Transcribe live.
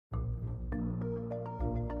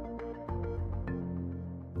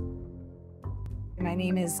My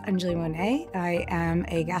name is Anjali Mone. I am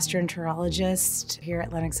a gastroenterologist here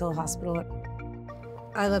at Lenox Hill Hospital.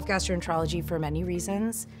 I love gastroenterology for many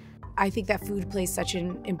reasons. I think that food plays such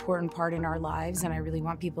an important part in our lives, and I really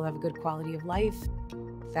want people to have a good quality of life.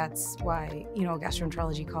 That's why,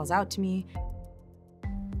 gastroenterology calls out to me.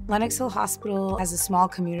 Lenox Hill Hospital has a small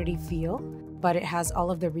community feel, but it has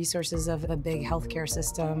all of the resources of a big healthcare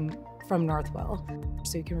system from Northwell.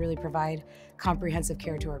 So you can really provide comprehensive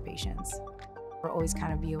care to our patients. We'll always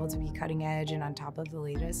kind of be able to be cutting edge and on top of the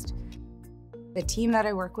latest. The team that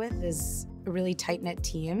I work with is a really tight-knit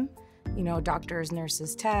team. Doctors,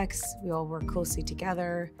 nurses, techs, we all work closely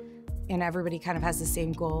together, and everybody kind of has the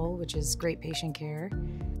same goal, which is great patient care.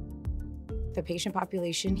 The patient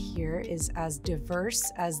population here is as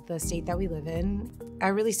diverse as the state that we live in. I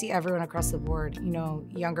really see everyone across the board,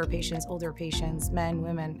 younger patients, older patients, men,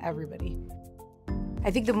 women, everybody. I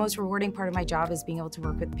think the most rewarding part of my job is being able to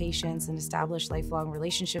work with patients and establish lifelong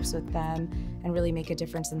relationships with them and really make a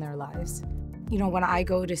difference in their lives. When I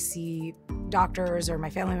go to see doctors or my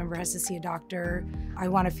family member has to see a doctor, I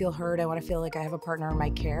want to feel heard. I want to feel like I have a partner in my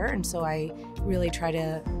care. And so I really try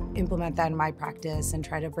to implement that in my practice and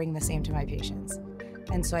try to bring the same to my patients.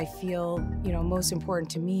 And so I feel, most important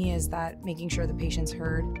to me is that making sure the patient's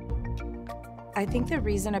heard. I think the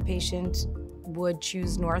reason a patient would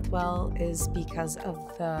choose Northwell is because of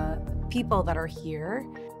the people that are here.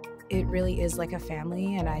 It really is like a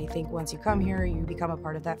family, and I think once you come here, you become a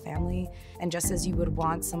part of that family. And just as you would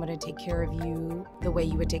want someone to take care of you the way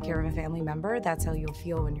you would take care of a family member, that's how you'll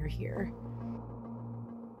feel when you're here.